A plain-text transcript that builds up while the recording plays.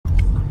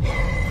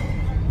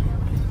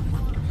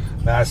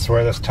I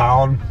swear this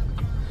town,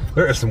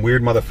 there are some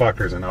weird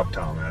motherfuckers in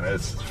Uptown, man.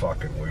 It's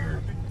fucking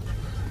weird.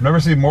 I've never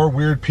seen more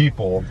weird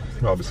people,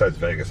 well, besides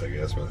Vegas, I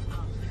guess, but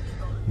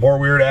more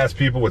weird ass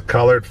people with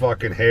colored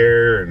fucking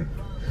hair. And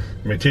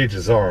I mean, teach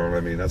his own. I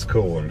mean, that's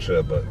cool and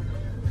shit, but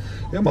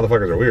yeah,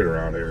 motherfuckers are weird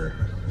around here.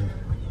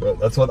 But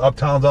that's what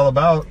Uptown's all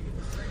about.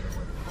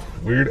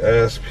 Weird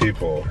ass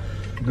people.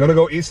 I'm gonna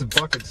go eat some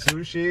fucking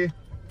sushi.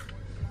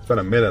 It's been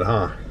a minute,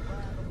 huh?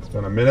 It's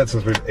been a minute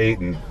since we've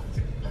eaten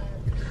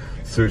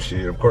sushi.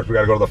 And of course, we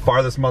gotta go to the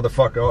farthest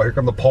motherfucker. Oh, here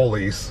come the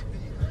police.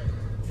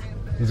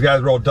 These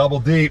guys roll double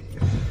deep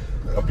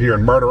up here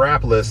in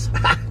Murderapolis.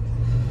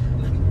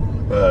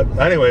 But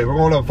anyway, we're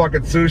going to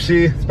fucking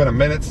sushi. It's been a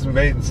minute since we've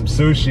eaten some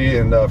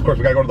sushi. And of course,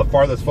 we gotta go to the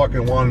farthest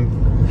fucking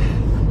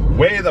one.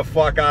 Way the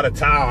fuck out of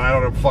town. I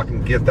don't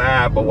fucking get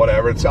that, but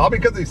whatever. It's all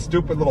because of these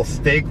stupid little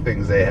steak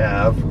things they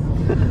have.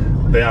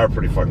 They are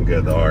pretty fucking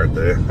good though, aren't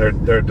they?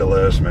 They're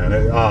delish, man.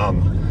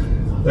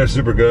 They're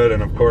super good,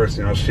 and of course,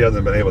 you know, she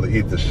hasn't been able to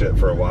eat this shit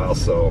for a while,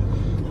 so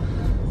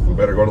we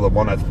better go to the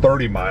one that's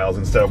 30 miles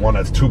instead of one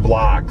that's 2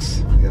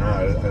 blocks. You know,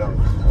 I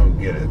don't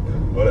get it,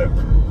 but whatever.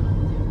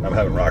 I'm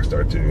having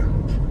Rockstar too.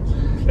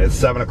 And it's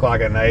 7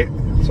 o'clock at night,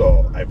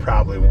 so I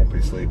probably won't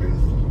be sleeping.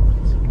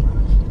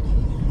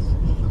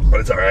 But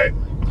it's all right.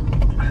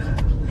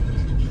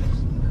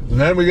 And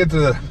then we get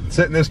to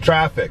sit in this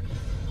traffic.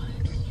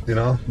 You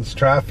know, this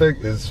traffic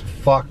is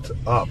fucked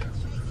up.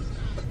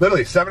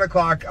 Literally 7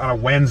 o'clock on a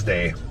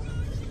Wednesday,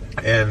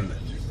 and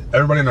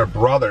everybody and their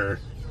brother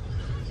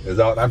is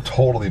out. I'm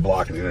totally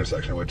blocking the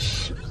intersection,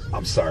 which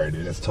I'm sorry,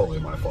 dude. It's totally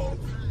my fault.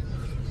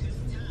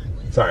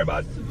 Sorry,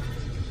 bud.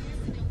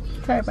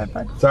 Sorry,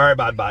 bud. Sorry,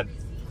 bud.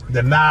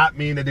 Did not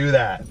mean to do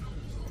that.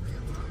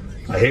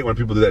 I hate when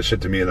people do that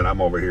shit to me, and then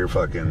I'm over here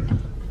fucking.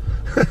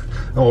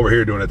 I'm over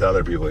here doing it to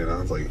other people. You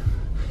know, it's like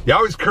you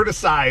always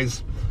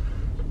criticize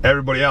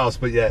everybody else,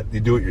 but yet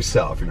you do it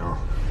yourself. You know,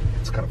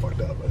 it's kind of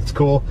fucked up, but it's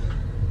cool.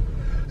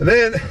 And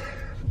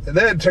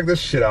then check this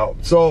shit out.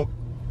 So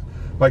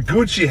my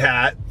Gucci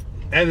hat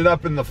ended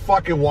up in the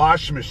fucking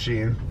washing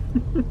machine.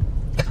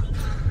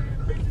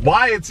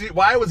 Why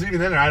it was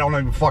even in there, I don't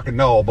even fucking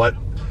know. But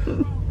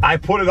I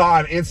put it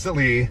on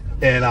instantly,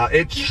 and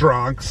it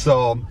shrunk.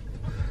 So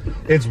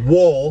it's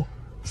wool.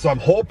 So I'm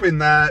hoping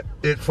that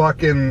it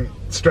fucking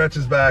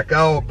stretches back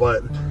out,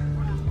 but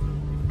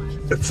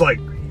it's like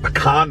a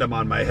condom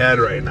on my head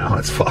right now.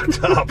 It's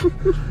fucked up.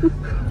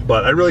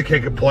 But I really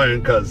can't complain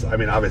because, I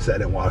mean, obviously I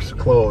didn't wash the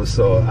clothes,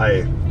 so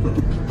I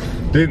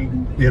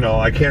didn't, you know,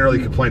 I can't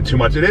really complain too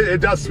much.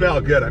 It does smell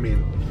good. I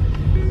mean,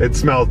 it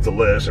smells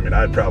delish. I mean,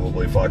 I'd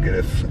probably fuck it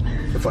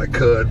if I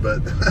could,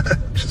 but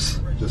just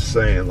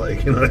saying,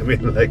 like, you know what I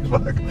mean? Like,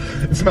 fuck.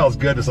 It smells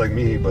good just like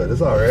me, but it's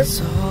all right.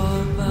 So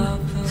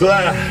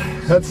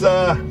that's,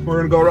 we're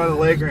gonna go around the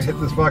lake and hit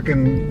this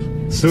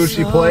fucking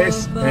sushi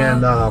place,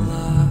 and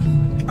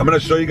I'm gonna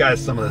show you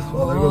guys some of this.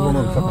 Oh, there goes one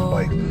on the fucking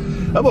bike.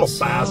 That little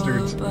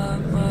bastards.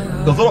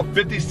 Those little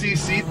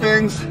 50cc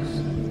things,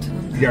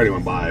 he already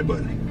went by,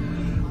 but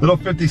little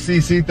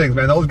 50cc things,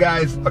 man. Those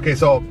guys, okay,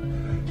 so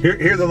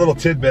here's a little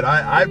tidbit.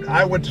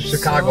 I went to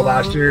Chicago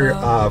last year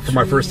for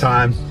my first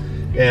time,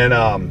 and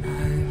I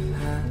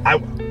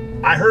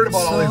heard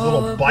about all these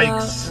little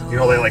bikes, you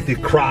know, they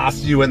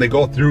cross you and they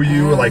go through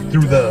you, like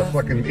through the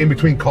fucking in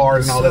between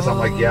cars and all this. I'm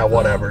like, yeah,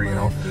 whatever, you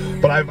know.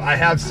 But I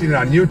have seen it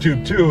on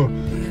YouTube too.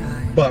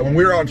 But when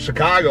we were out in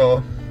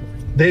Chicago,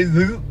 these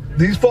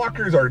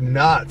fuckers are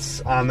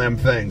nuts on them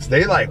things.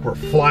 They like were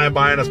flying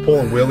by us,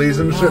 pulling wheelies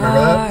and shit.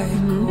 Remember that?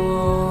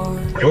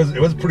 It was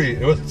a trip.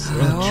 It was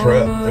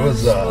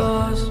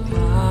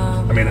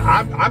I mean,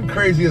 I'm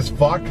crazy as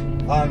fuck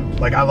on,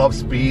 like, I love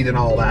speed and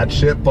all that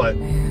shit, but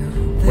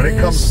when it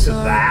comes to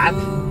that,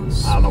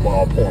 I don't know about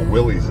all pulling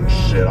wheelies and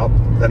shit. I'll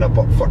end up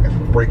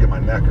fucking breaking my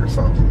neck or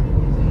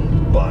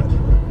something. But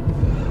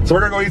so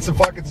we're gonna go eat some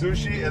fucking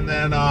sushi, and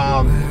then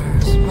yeah,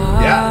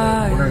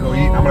 we're gonna go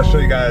eat. I'm gonna show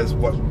you guys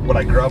what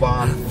I grub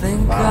on,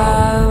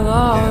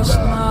 and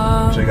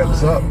show you guys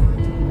what's up.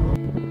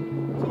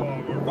 So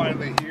we're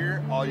finally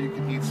here. All you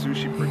can eat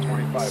sushi for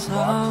 25 bucks.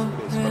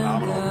 It's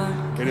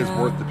phenomenal. It is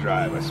worth the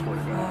drive, I swear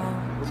to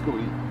God. Let's go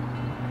eat.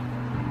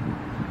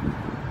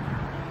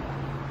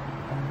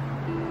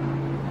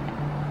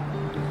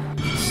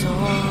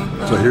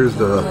 So here's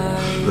the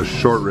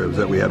short ribs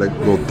that we had to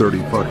go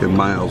 30 fucking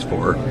miles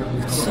for.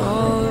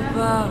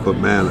 But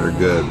man, they're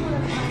good.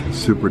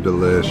 Super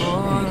delish.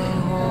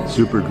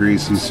 Super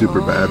greasy,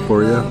 super bad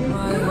for you.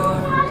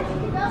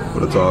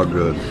 But it's all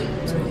good.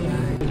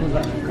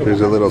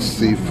 Here's a little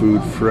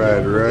seafood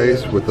fried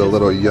rice with a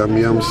little yum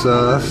yum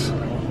sauce.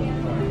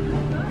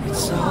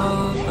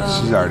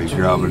 She's already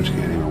grubbing, she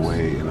can't even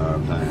wait, you know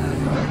what I'm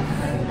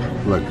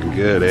saying? Looking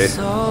good, eh?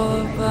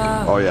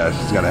 Oh yeah,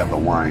 she's gotta have the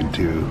wine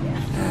too.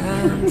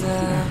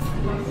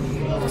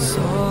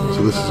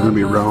 So this is gonna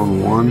be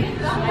round one.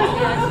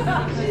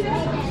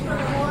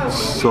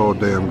 So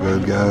damn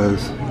good,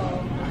 guys.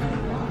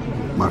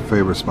 My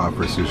favorite spot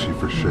for sushi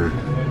for sure.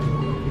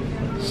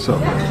 So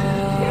good.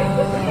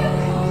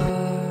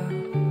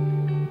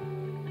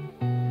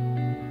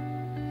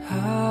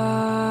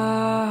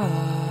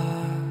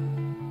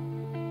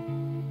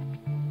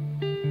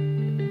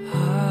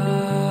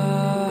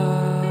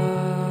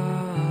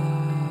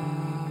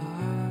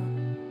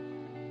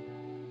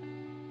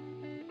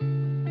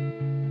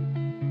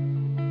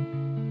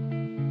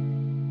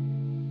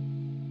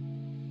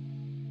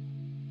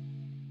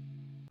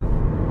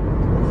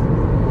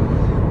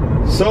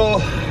 So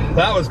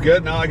that was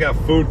good. Now I got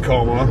food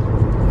coma.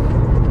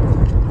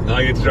 Now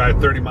I get to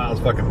drive 30 miles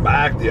fucking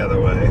back the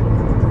other way.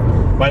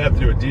 Might have to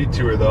do a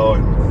detour though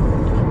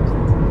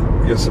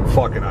and get some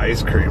fucking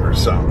ice cream or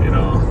something, you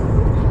know.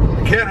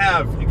 You can't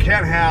have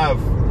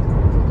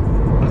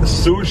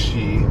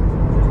sushi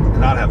and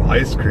not have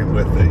ice cream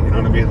with it, you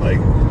know what I mean? Like,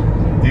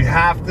 you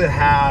have to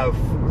have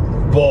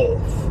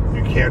both.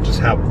 You can't just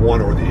have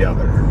one or the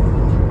other.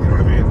 You know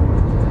what I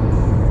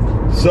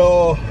mean?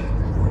 So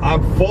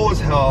I'm full as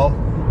hell,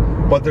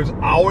 but there's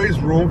always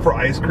room for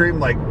ice cream.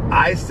 Like,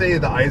 I say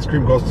the ice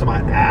cream goes to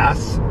my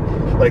ass.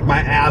 Like,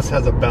 my ass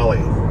has a belly.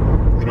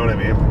 You know what I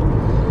mean?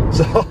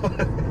 So,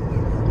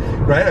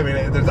 right? I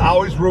mean, there's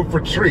always room for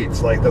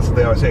treats. Like, that's what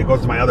they always say. It goes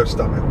to my other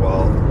stomach.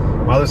 Well,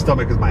 my other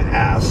stomach is my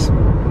ass.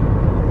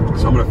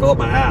 So I'm going to fill up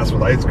my ass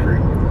with ice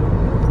cream.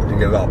 And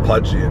get it all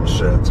pudgy and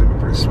shit. It's going to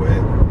be pretty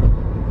sweet.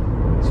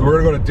 So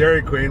we're going to go to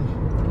Dairy Queen.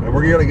 And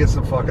we're going to get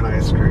some fucking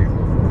ice cream.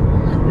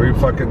 Are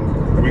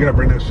we going to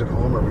bring this shit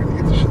home or are we going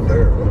to get the shit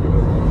there? What are we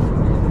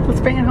doing? Let's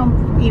bring it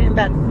home. Eat it in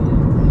bed.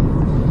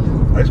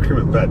 Ice cream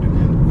in bed.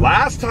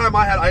 Last time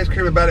I had ice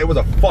cream in bed, it was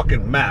a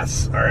fucking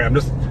mess. All right, I'm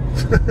just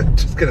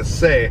just gonna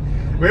say. I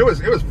mean, it was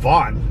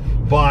fun,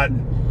 but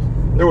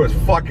there was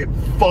fucking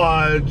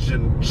fudge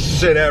and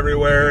shit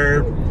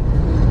everywhere.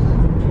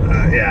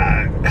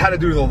 Yeah, I had to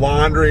do the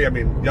laundry. I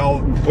mean,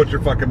 y'all put your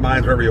fucking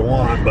minds wherever you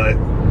want, but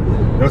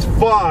it was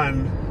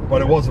fun,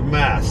 but it was a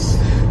mess.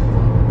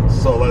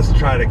 So let's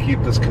try to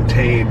keep this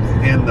contained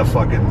in the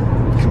fucking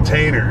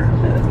container,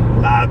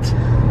 not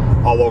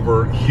all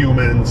over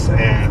humans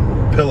and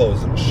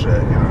pillows and shit, you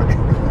know what I mean?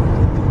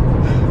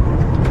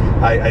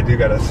 I do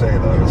gotta say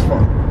though, it was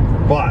fun.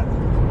 But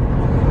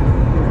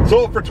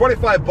so for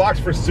 25 bucks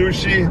for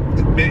sushi,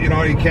 you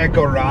know, you can't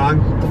go wrong.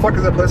 What the fuck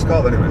is that place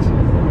called anyways?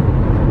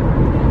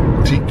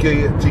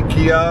 Tikia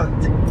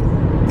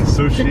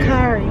Sushi?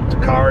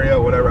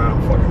 Takaria, whatever, I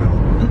don't fucking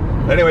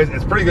know. Anyways,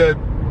 it's pretty good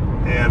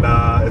and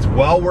it's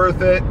well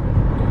worth it.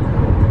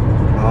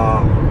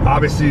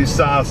 Obviously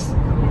sauce.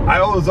 I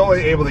was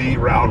only able to eat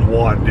round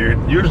one, dude.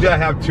 Usually I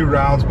have 2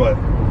 rounds, but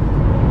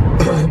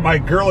my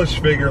girlish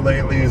figure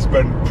lately has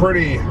been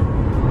pretty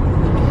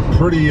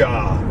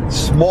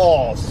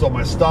small, so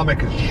my stomach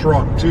has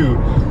shrunk too,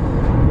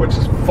 which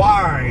is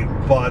fine,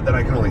 but then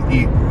I can only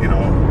eat, you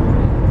know.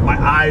 My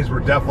eyes were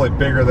definitely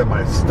bigger than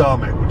my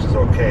stomach, which is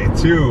okay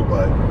too,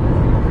 but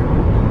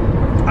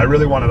I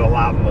really wanted a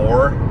lot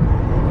more,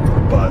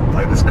 but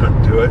I just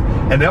couldn't do it.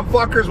 And them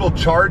fuckers will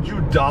charge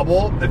you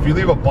double if you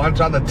leave a bunch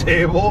on the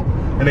table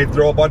and they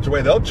throw a bunch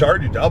away. They'll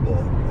charge you double.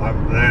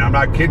 I'm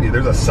not kidding you.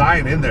 There's a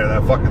sign in there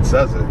that fucking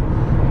says it.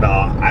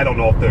 Now, I don't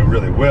know if they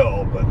really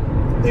will, but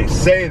they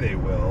say they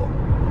will.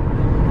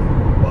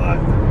 But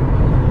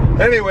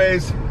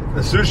anyways,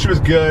 the sushi was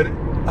good.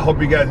 I hope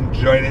you guys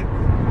enjoyed it.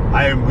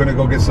 I am gonna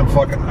go get some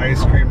fucking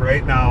ice cream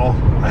right now.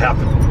 I have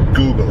to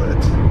Google it.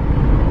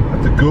 I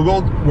have to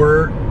Google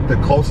where the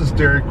closest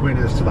Dairy Queen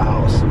is to the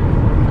house.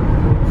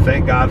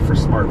 Thank God for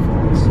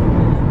smartphones.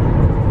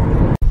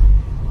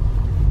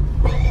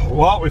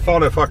 Well, we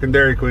found a fucking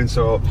Dairy Queen,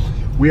 so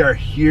we are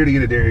here to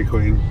get a Dairy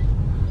Queen.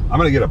 I'm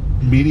gonna get a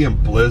medium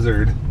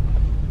blizzard.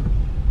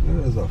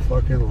 That is a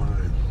fucking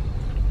line.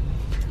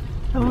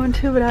 I want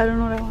to, but I don't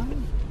know what I want.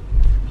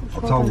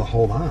 I'll tell them to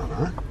hold on,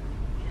 huh?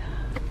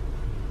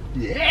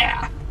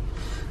 Yeah!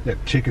 They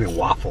have chicken and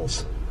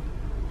waffles.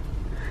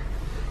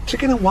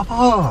 Chicken and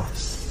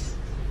waffles!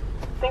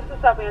 Thanks for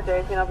stopping at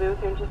Dairy Queen. I'll be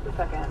with you in just a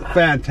second.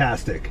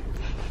 Fantastic.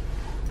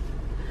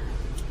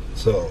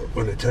 So,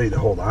 when they tell you to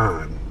hold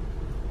on,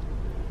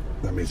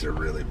 that means they're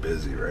really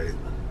busy, right?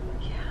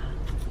 Yeah.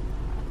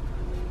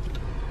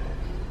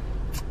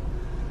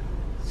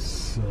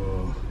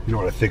 So, you know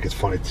what I think is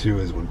funny too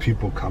is when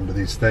people come to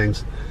these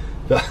things,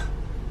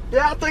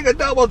 yeah, I'll take a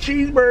double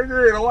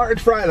cheeseburger and a large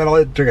fry, then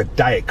I'll drink a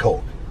Diet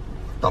Coke.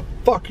 What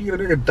the fuck are you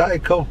gonna drink a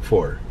Diet Coke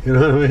for? You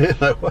know what I mean?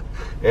 Like, what?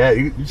 Yeah,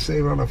 you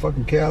saving on the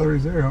fucking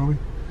calories there, homie.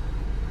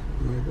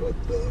 Like,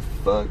 what the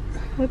fuck?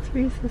 What's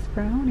Reese's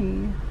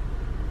brownie?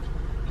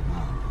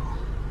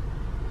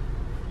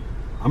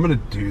 I'm gonna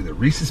do the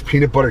Reese's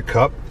peanut butter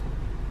cup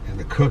and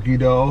the cookie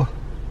dough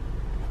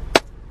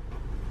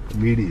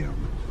medium.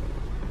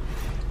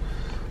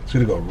 It's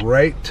gonna go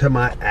right to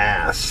my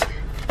ass.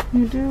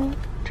 You do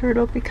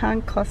turtle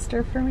pecan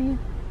cluster for me?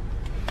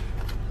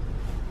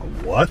 A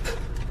what?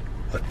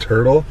 A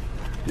turtle?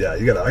 Yeah,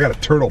 I got a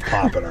turtle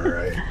popping, all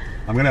right.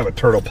 I'm gonna have a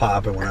turtle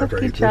popping whenever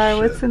I eat this shit.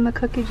 What's in the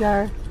cookie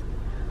jar?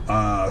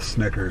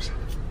 Snickers.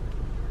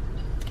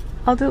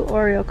 I'll do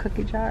Oreo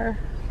cookie jar.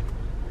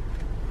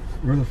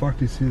 Where the fuck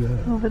do you see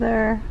that? Over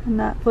there in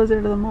that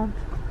Blizzard of the Month.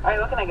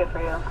 Alright, what can I get for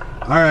you?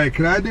 Alright,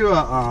 can I do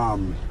a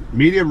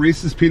medium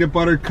Reese's peanut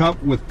butter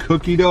cup with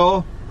cookie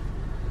dough?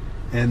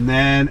 And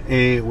then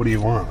a, what do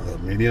you want? A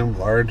medium,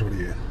 large, what do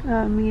you?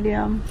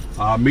 Medium.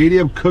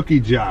 Medium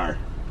cookie jar.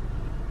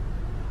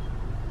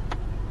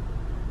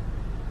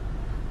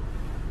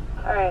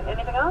 Alright,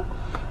 anything else?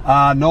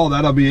 No,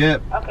 that'll be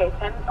it. Okay,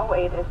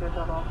 1008 is your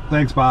total.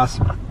 Thanks, boss.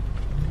 Let's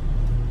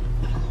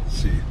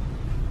see.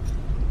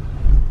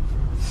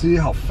 see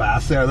how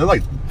fast they are? They're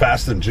like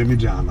faster than Jimmy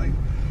John. Like,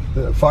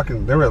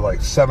 there were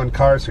like 7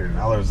 cars here.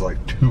 Now there's like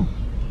 2.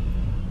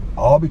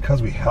 All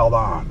because we held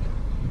on.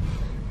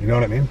 You know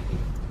what I mean?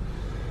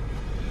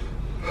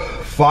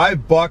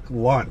 $5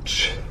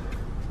 lunch.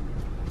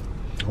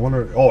 I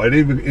wonder. Oh, it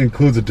even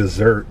includes a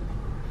dessert.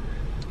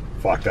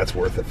 Fuck, that's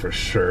worth it for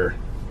sure.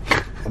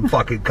 I'm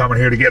fucking coming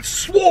here to get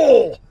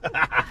swole.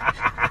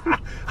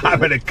 I'm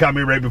gonna come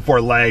here right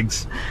before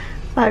legs.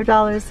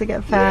 $5 to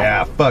get fat.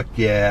 Yeah, fuck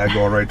yeah,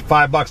 going right.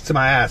 $5 to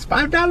my ass.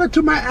 $5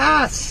 to my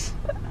ass.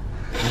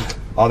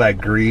 All that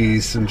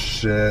grease and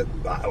shit.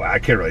 I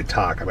can't really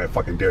talk. I'm at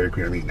fucking Dairy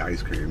Queen. I'm eating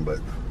ice cream, but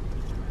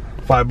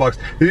 $5.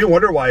 You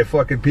wonder why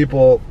fucking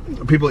people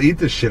eat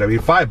this shit. I mean,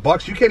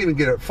 $5. You can't even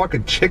get a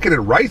fucking chicken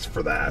and rice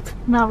for that.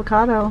 An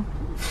avocado.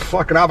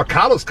 Fucking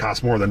avocados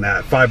cost more than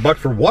that. $5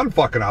 for one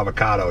fucking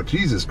avocado.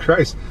 Jesus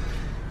Christ.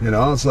 You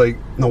know, it's like,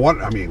 no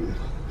wonder. I mean,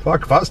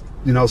 fuck, if I was,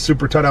 you know,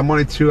 super tight on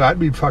money too, I'd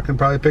be fucking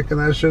probably picking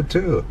that shit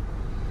too.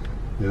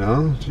 You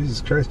know,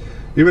 Jesus Christ.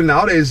 Even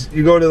nowadays,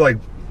 you go to like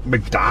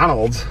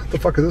McDonald's. What the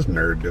fuck is this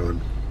nerd doing?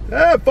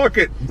 Fuck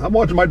it. I'm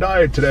watching my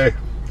diet today.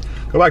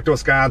 Go back to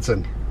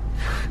Wisconsin.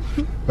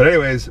 But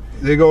anyways,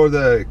 they go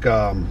to like,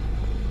 I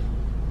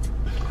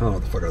don't know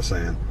what the fuck I was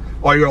saying.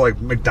 Oh, you go to like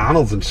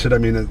McDonald's and shit. I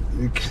mean,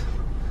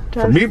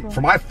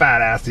 for my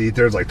fat ass to eat,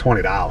 there's like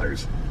 $20.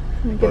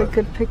 Let me get a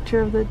good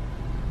picture of the.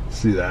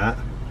 See that?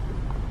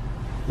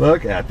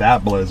 Look at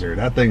that blizzard.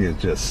 That thing is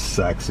just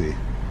sexy.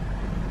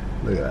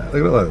 Look at that.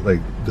 Look at all that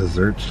like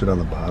dessert shit on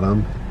the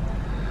bottom.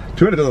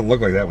 Too bad it doesn't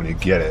look like that when you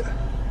get it.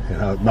 You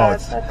know, no,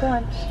 it's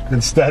lunch.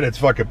 Instead it's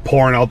fucking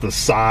pouring out the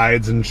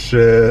sides and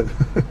shit.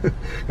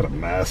 Got a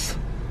mess.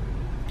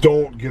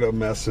 Don't get a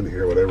mess in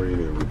here. Whatever you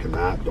do, we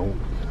cannot. Don't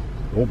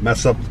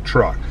mess up the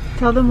truck.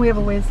 Tell them we have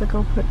a ways to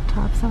go put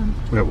tops on.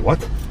 We have what?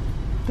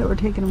 That we're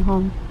taking them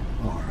home.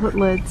 Right. Put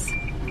lids.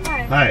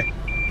 Hi. Hi.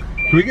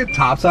 Can we get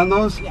tops on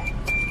those? Yeah.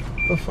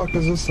 What the fuck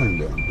is this thing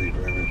doing?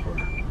 Beeping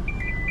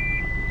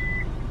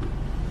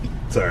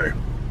for? Sorry.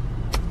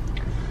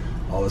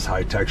 All this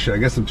high-tech shit. I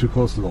guess I'm too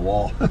close to the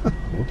wall.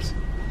 Whoops.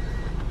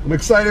 I'm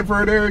excited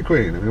for a Dairy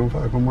Queen. I mean,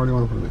 what more do you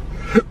want from me?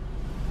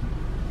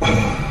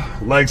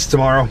 Legs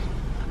tomorrow.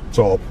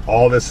 So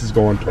all this is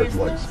going towards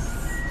legs.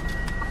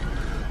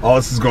 All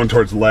this is going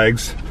towards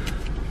legs.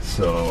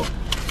 So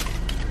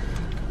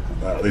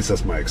at least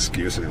that's my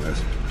excuse anyways.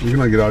 You're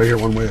gonna get out of here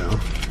one way, huh?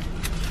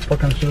 What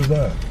kind of shit is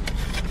that?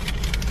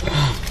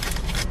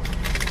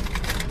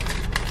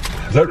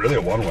 Is that really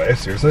a one-way?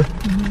 Seriously?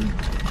 Mm-hmm.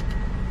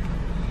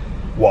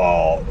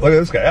 Wow, look at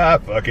this guy.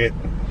 Fuck it.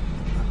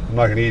 I'm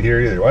not gonna eat here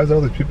either. Why is there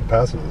all these people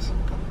passing us?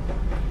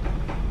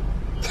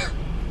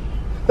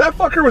 That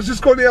fucker was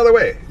just going the other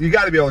way. You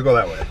gotta be able to go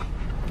that way.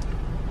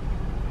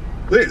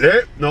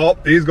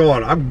 Nope, he's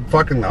going. I'm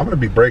gonna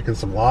be breaking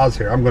some laws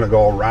here. I'm gonna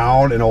go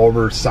around and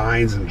over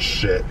signs and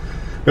shit.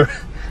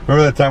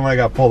 Remember that time when I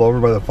got pulled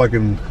over by the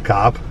fucking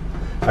cop?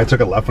 I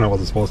took a left when I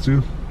wasn't supposed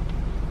to.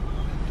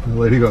 And the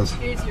lady goes,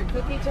 Here's your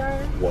cookie jar.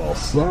 well,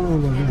 son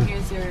of a... And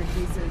here's your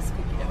Reese's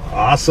cookie dough.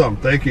 Awesome,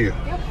 thank you.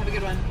 Yep, have a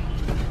good one.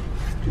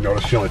 You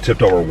notice she only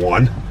tipped over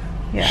one?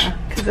 Yeah,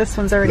 because this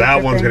one's already.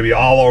 That one's gonna be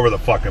all over the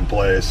fucking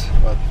place.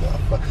 What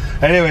the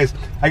fuck? Anyways,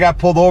 I got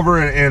pulled over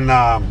and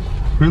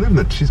we were leaving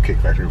the Cheesecake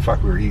Factory.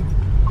 Fuck, we were eating.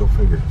 Go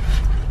figure.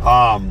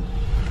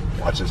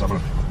 Watch this.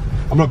 I'm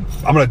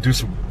gonna do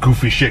some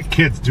goofy shit.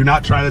 Kids, do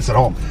not try this at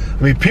home.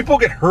 I mean, people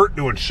get hurt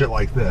doing shit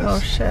like this. Oh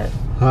shit.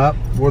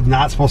 We're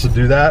not supposed to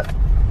do that.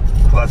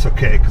 Well, that's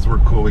okay because we're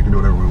cool. We can do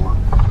whatever we want.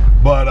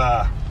 But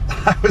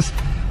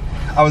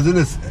I was in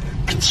this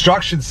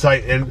construction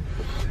site and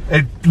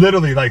it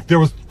literally, like, there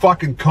was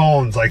fucking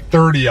cones, like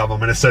 30 of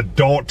them, and it said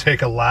don't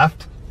take a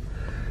left.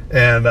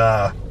 And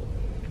I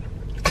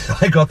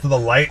go to the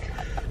light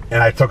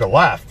and I took a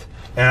left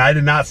and I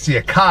did not see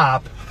a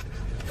cop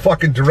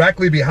fucking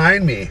directly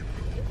behind me.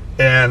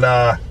 And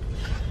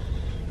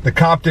the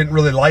cop didn't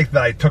really like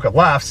that I took a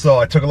left, so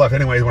I took a left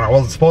anyways when I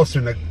wasn't supposed to.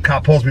 And the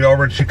cop pulls me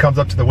over and she comes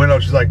up to the window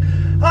and she's like,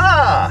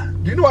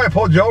 do you know why I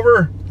pulled you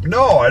over?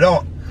 No, I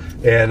don't.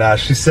 And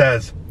she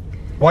says,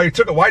 why'd you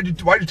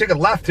take a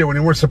left here when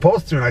you weren't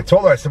supposed to? And I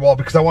told her, I said, well,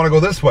 because I want to go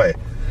this way.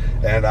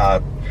 And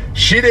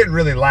she didn't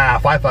really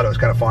laugh. I thought it was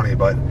kind of funny,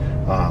 but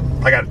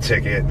I got a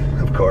ticket,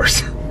 of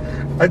course.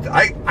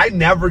 I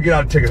never get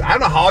out of tickets. I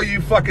don't know how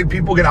you fucking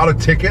people get out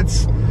of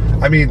tickets.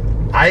 I mean,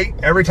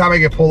 every time I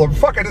get pulled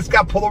over, I just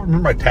got pulled over.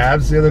 Remember my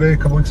tabs the other day, a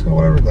couple weeks ago,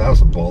 whatever? That was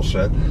some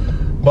bullshit.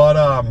 But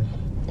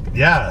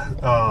yeah,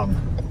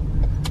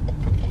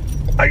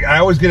 I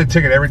always get a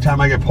ticket every time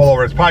I get pulled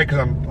over. It's probably because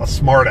I'm a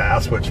smart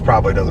ass, which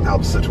probably doesn't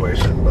help the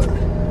situation, but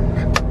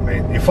I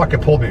mean, you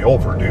fucking pulled me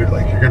over, dude.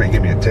 Like, you're gonna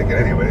give me a ticket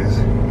anyways.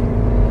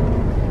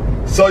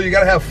 So you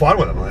gotta have fun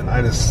with them, and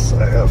I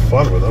have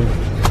fun with them.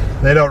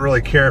 They don't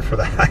really care for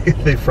that.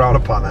 They frown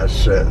upon that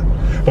shit.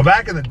 But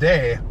back in the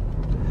day,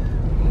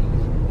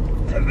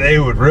 they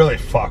would really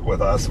fuck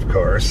with us, of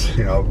course,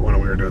 you know, when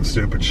we were doing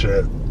stupid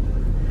shit.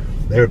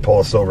 They would pull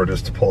us over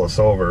just to pull us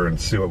over and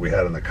see what we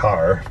had in the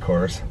car, of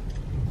course.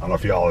 I don't know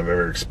if y'all have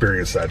ever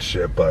experienced that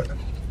shit, but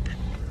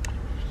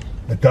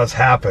it does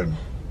happen.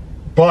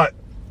 But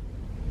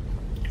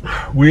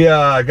we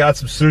got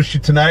some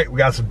sushi tonight. We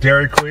got some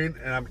Dairy Queen,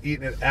 and I'm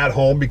eating it at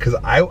home because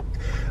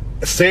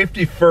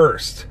safety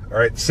first. All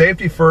right,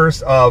 safety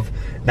first of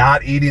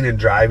not eating and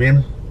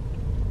driving.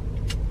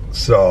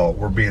 So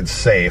we're being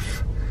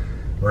safe.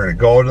 We're gonna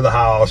go to the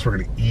house. We're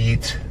gonna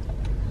eat.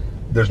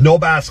 There's no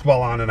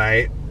basketball on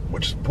tonight.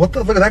 Which, what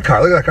the, look at that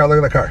car. Look at that car. Look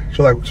at that car.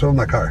 Show them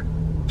that car.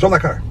 Show them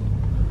that car.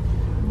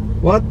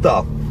 What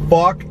the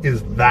fuck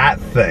is that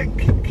thing?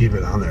 Keep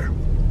it on there.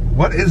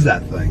 What is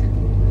that thing?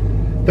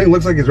 Thing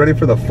looks like it's ready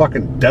for the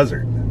fucking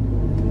desert.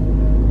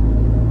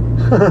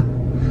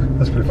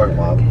 That's pretty fucking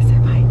wild.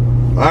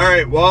 All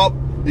right, well,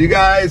 you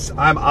guys,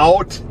 I'm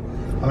out.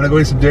 I'm gonna go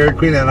eat some Dairy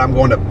Queen and I'm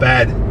going to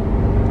bed.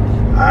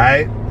 All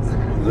right,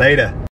 later.